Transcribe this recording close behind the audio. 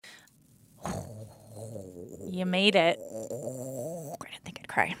You made it. I didn't think I'd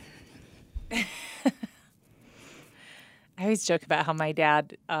cry. I always joke about how my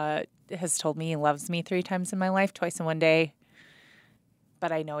dad has told me he loves me 3 times in my life, twice in one day.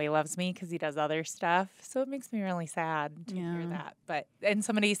 But I know he loves me because he does other stuff. So it makes me really sad to hear that. And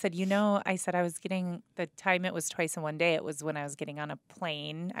somebody said, I said I was getting, the time it was twice in one day, it was when I was getting on a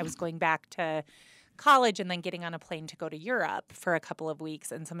plane. I was going back to college and then getting on a plane to go to Europe for a couple of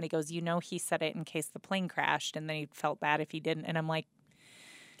weeks. And somebody goes, he said it in case the plane crashed and then he felt bad if he didn't. And I'm like,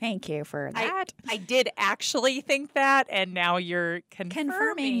 thank you for that. I did actually think that, and now you're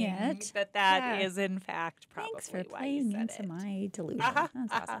confirming it. that is in fact probably Thanks for why you playing said into it. my delusion. That's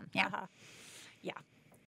awesome. Yeah. Yeah.